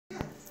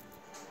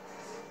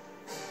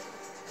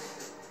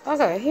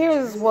Okay,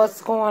 here's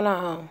what's going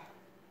on.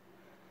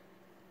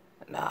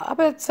 Now, I've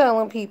been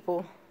telling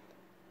people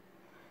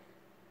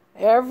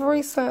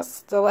ever since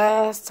the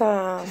last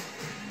time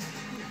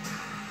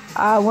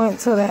I went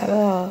to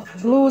that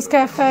Blues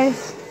Cafe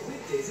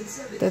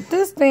that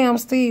this damn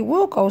Steve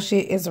Wilkos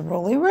shit is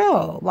really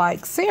real.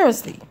 Like,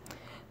 seriously.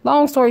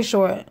 Long story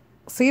short,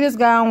 see this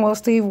guy on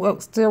Steve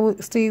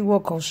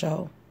Wilkos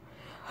show.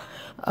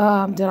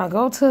 Then I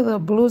go to the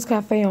Blues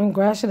Cafe on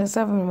Gratiot and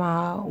 7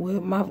 Mile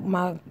with my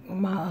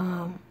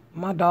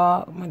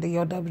dog, my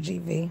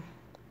DOWGV.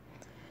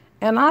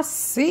 And I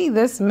see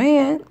this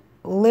man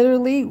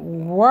literally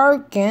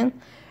working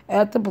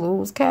at the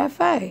Blues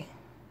Cafe.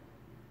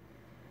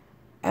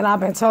 And I've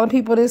been telling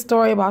people this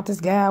story about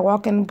this guy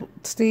walking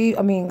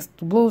the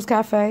Blues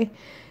Cafe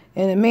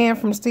and the man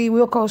from Steve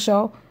Wilkos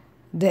show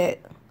that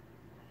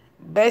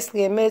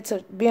basically admitted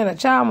to being a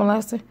child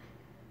molester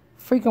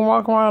freaking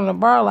walk around in the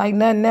bar like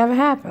nothing never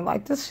happened.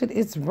 Like, this shit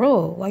is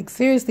real. Like,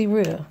 seriously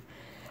real.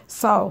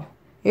 So,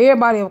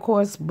 everybody, of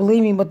course,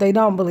 believe me, but they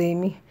don't believe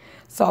me.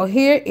 So,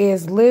 here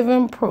is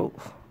living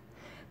proof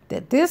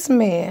that this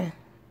man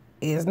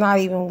is not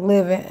even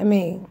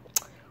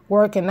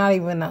working not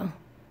even a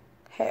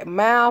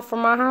mile from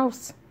my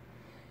house.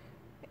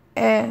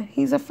 And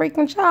he's a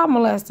freaking child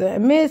molester.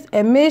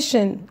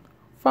 Admission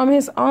from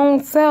his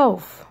own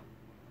self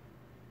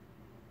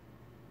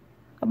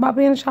about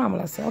being a child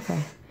molester.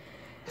 Okay.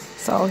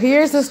 So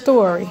here's the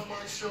story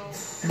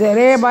that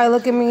everybody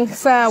look at me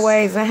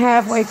sideways and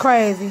halfway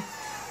crazy,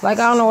 like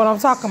I don't know what I'm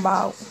talking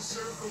about,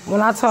 when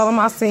I told them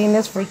I seen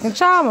this freaking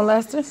child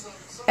molester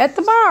at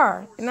the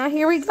bar. And now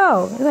here we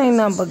go. It ain't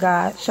nothing but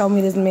God. Show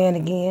me this man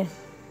again.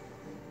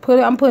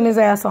 I'm putting his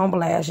ass on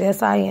blast.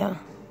 Yes, I am.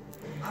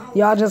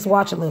 Y'all just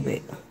watch a little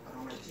bit.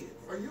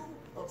 Are you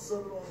upset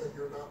at all that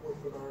you're not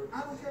with Bernard?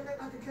 I don't care.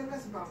 I could care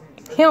less about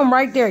him. Him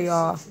right there,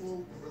 y'all.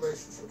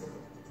 Relationship with him?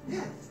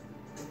 Yeah.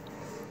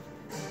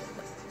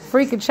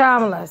 Freaking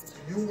child molester.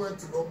 You went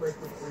to go make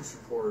the police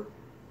report,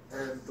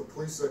 and the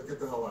police said, "Get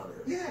the hell out of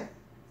here." Yeah.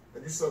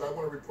 And you said, "I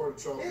want to report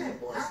a child being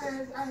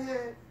molested." I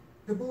had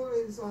the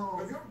boys.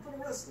 Have you ever been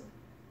arrested?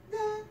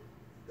 Yeah.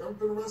 You ever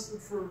been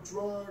arrested for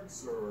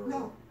drugs or?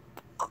 No.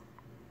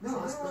 No, I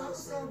don't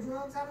sell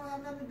drugs. I don't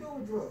have nothing to do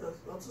with drugs.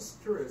 I'm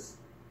just curious.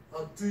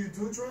 Do you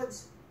do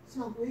drugs?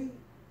 Smoke weed.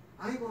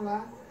 I ain't gonna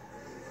lie.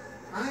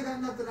 I ain't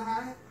got nothing to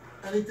hide.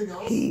 Anything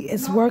else? He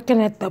is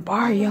working at the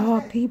bar, y'all,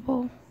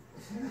 people.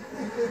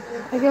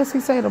 I guess he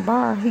say the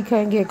bar, he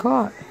can't get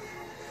caught.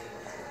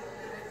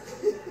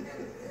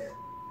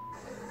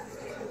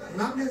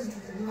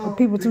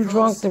 People too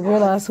drunk to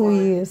realize who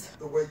he is.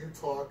 The way you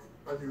talk,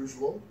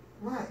 unusual.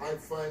 Right. I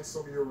find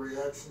some of your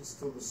reactions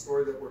to the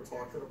story that we're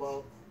talking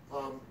about.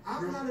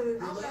 You're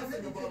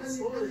laughing about a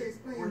story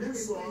where you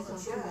saw a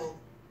child.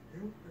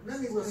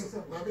 Let me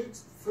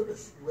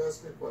finish. You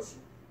asked me a question.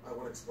 I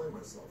want to explain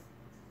myself.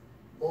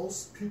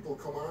 Most people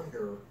come on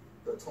here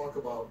that talk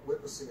about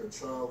witnessing a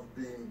child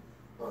being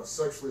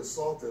sexually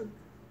assaulted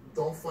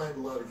don't find a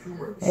lot of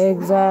humor in the story.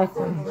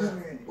 Exactly.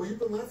 Well, you've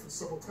been laughing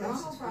several times.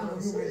 I don't find no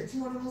humor in it.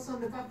 You want to know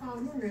something? If I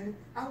found humor in it,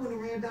 I would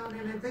have ran down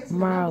there in that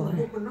basement and I would have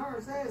whooped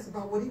Bernard's ass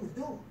about what he was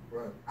doing.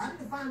 Right. I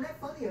didn't find that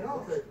funny at all.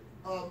 Okay.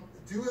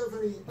 Do you have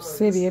any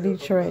City of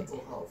Detroit.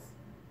 mental health?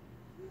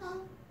 No.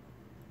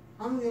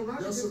 Only a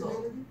learning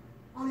disability.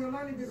 Only a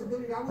learning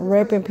disability.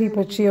 Raping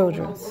people's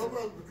children. Well, I'm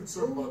not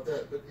concerned about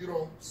that, but you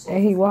don't.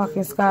 And he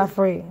walking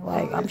scot-free.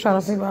 Like, I'm trying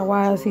to figure out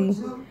why is he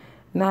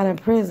not in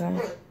prison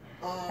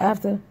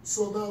after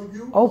so now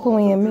you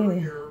openly admitting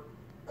here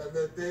and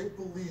that they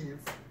believe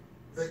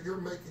that you're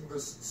making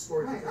this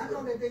story. Right, I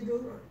know that they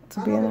do.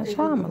 to being a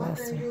child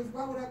molester.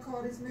 Why would I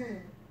call this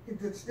man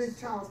this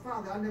child's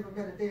father? I never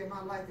met a day in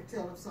my life to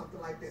tell him something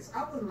like this.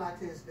 I wouldn't lie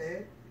to his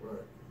dad.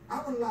 Right.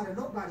 I wouldn't lie to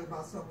nobody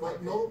about something like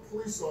that. No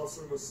police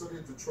officer in the city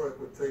of Detroit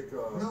would take.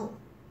 No.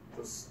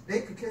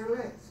 They could care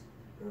less.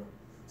 Yeah.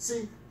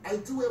 See, I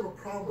do have a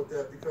problem with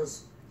that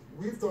because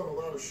we've done a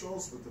lot of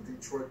shows with the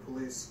Detroit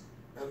police,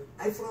 and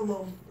I found a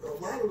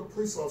lot of the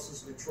police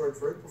officers in Detroit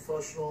very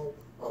professional,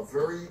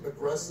 very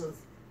aggressive.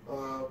 Can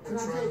I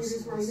tell you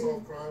this right here?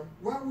 Crime.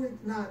 Why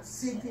would not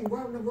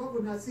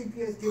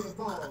CPS get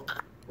involved?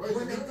 Right,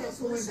 when that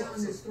pistol went down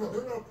this throat.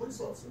 They're not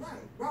police officers.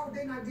 Right. Why would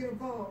they not get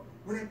involved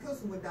when that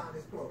pistol went down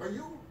his throat? Are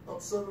you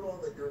upset at all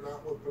that you're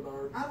not with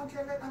Bernard? I don't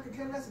care. I could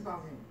care less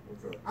about him.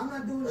 Okay. I'm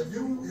not doing it. And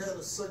you had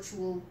a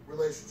sexual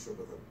relationship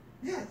with him?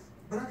 Yes,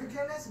 but I could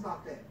care less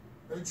about that.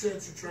 Any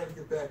chance you're trying to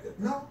get back at him?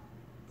 No.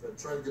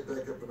 Trying to get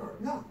back at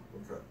Bernard? No.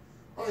 Okay.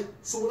 All right,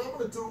 so what I'm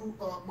going to do,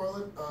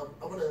 Marlon,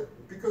 I'm going to,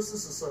 because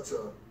this is such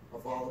a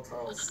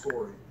volatile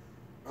story,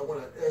 I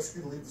want to ask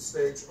you to leave the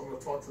stage. I'm going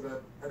to talk to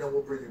them, and then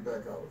we'll bring you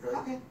back out, okay?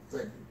 Okay.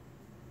 Thank you.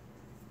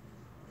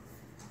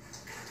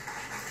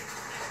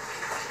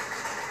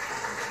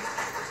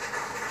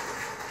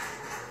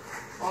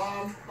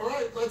 All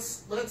right,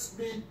 let's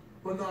meet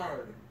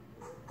Bernard.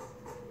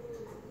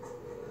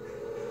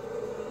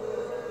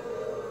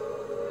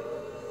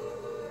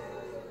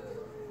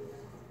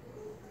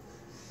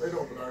 How you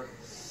doing, Bernard?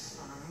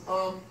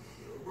 Well,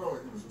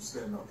 he was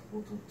standing up.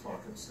 We'll do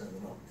talking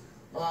standing up.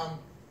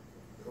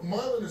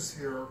 Marlon is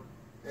here,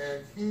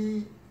 and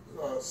he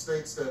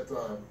states that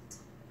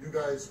you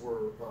guys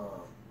were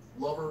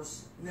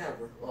lovers.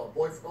 Never.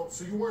 Boyfriend. Oh,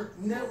 so you weren't.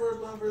 Never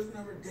lovers,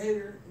 never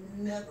dater,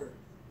 never.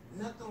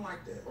 Nothing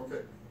like that.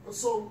 Okay.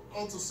 So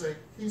I'll just say,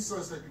 he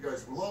says that you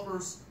guys were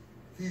lovers.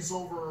 He's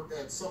over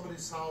at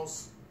somebody's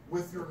house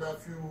with your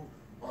nephew.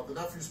 The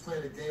nephew's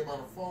playing a game on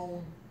a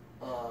phone.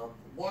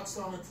 Walks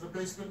down into the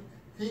basement.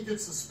 He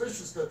gets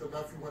suspicious that the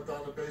nephew went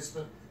down the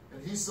basement,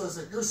 and he says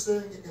that you're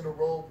staying in a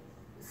robe,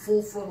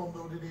 full frontal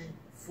nudity,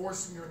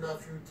 forcing your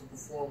nephew to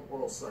perform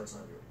oral sex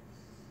on you.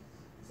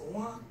 For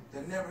one,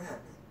 that never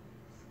happened.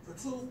 For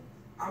two,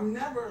 I'm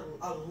never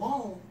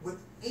alone with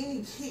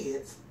any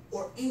kids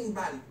or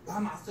anybody by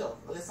myself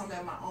unless I'm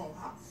at my own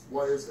house.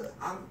 Why is that?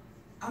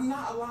 I'm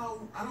not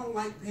allowed. I don't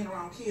like being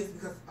around kids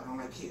because I don't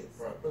like kids.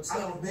 Right, but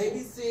I don't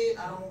babysit.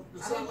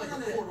 It's not like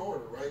a court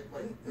order, right?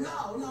 Like,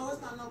 no,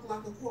 it's not nothing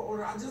like a court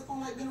order. I just don't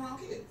like being around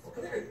kids.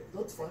 Okay, period.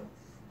 That's fine.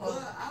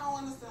 But I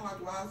don't understand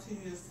like why he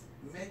is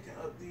making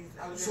up these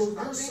allegations. So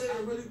you're saying,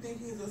 I really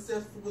think he's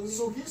obsessed with me.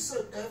 So he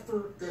said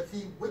after that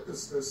he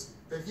witnessed this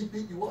that he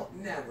beat you up.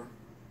 Never.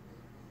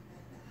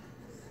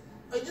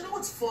 And you know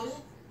what's funny?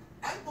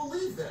 I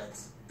believe that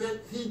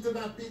he did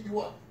not beat you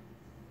up.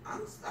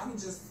 I'm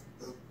just.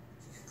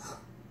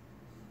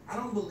 I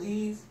don't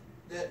believe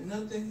that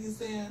nothing he's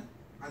saying.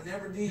 I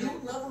never did.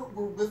 You never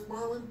were with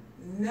Marlon?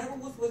 Never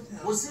was with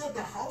him. Was he at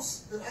the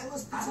house?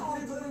 I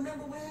don't even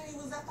remember when he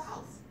was at the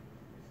house.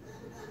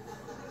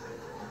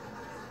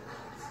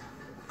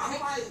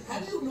 How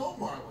do you know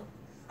Marlon?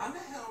 I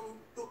met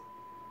him,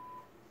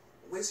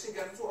 which he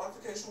got into an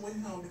altercation with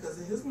him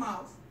because of his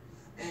mouth,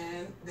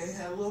 and they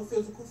had a little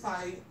physical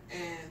fight,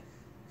 and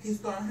he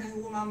started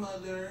hanging with my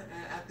mother,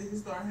 and after he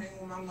started hanging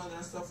with my mother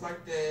and stuff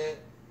like that,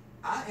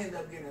 I ended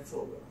up getting into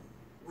it with him.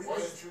 Why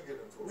did you get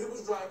into it? We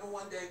was driving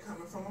one day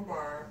coming from a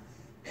bar,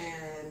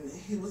 and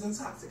he was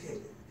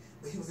intoxicated,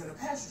 but he was in the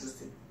passenger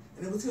seat.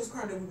 And it was his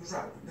car that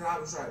I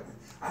was driving.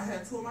 I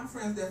had two of my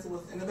friends that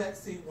was in the back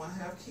seat, one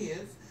have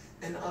kids,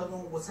 and the other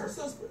one was her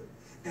sister.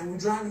 And we're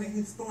driving, and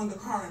he's throwing the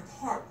car in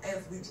park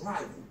as we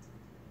driving.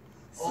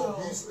 So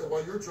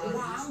while you're driving?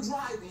 While I'm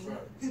driving,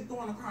 he's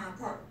throwing the car in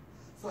park.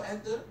 So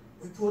after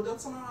we pulled up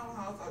to my mama's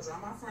house, I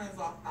dropped my friends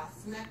off, I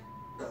smacked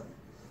them.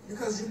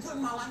 Because you put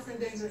my life in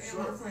danger and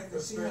my friends,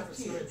 and she have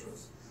kids.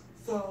 Dangerous.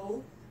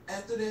 So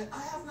after that,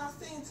 I have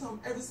not seen him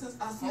ever since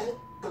I smacked him.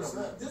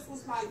 This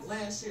was like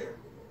last year.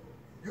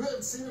 You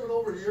haven't seen him in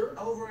over a year?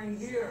 Over a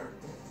year.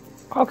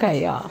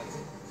 Okay, y'all.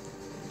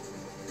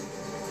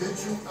 Did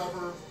you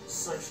ever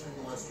sexually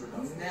molest your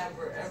nephew?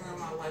 Never, ever in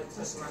my life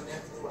touched my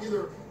nephew.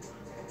 Either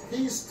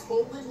he's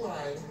totally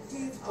lying,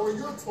 or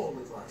you're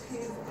totally lying.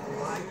 He's a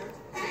liar.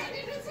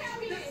 Hey, did you tell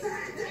me this?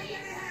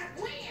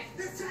 When?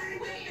 The same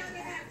thing that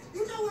happened.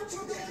 You know what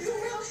you're doing. If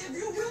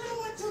you really know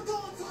what you're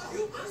doing to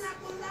him, I'm not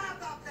going to lie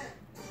about that.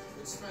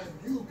 It's man,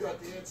 you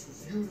got the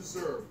answers you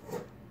deserve.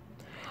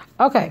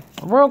 Okay,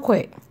 real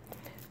quick.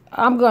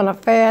 I'm going to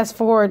fast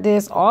forward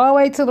this all the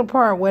way to the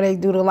part where they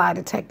do the lie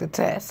detector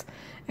test.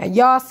 And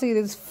y'all see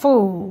this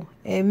fool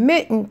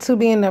admitting to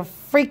being a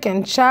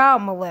freaking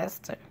child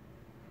molester.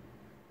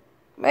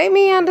 Made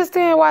me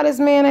understand why this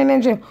man ain't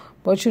in jail.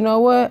 But you know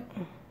what?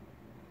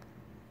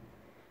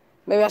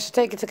 Maybe I should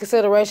take into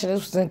consideration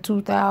this was in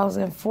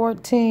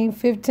 2014,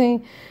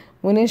 15,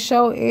 when this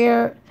show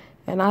aired.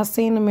 And I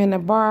seen him in the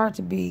bar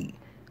to be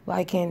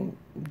like in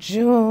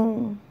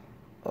June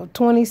of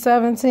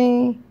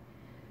 2017.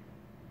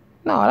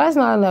 No, that's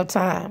not enough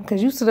time,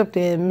 because you stood up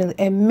there and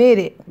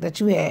admitted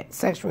that you had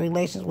sexual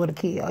relations with a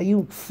kid, or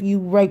you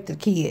raped a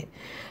kid.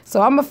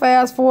 So I'm going to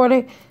fast forward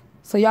it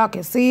so y'all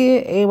can see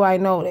it. Everybody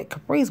know that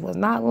Caprice was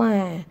not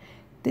lying.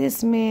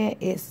 This man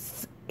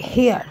is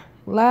here,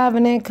 live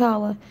and in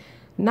color,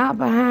 not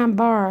behind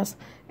bars,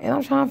 and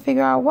I'm trying to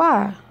figure out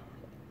why.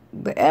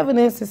 The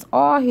evidence is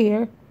all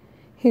here.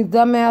 His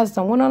dumb ass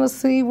done went on the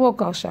Steve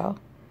Wilkos show,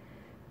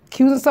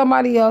 accusing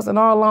somebody else, and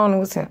all along it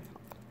was him.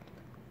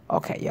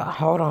 Okay, y'all,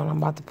 hold on.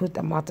 I'm about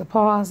to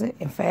pause it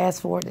and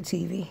fast forward the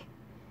TV.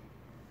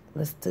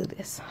 Let's do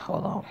this.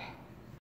 Hold on.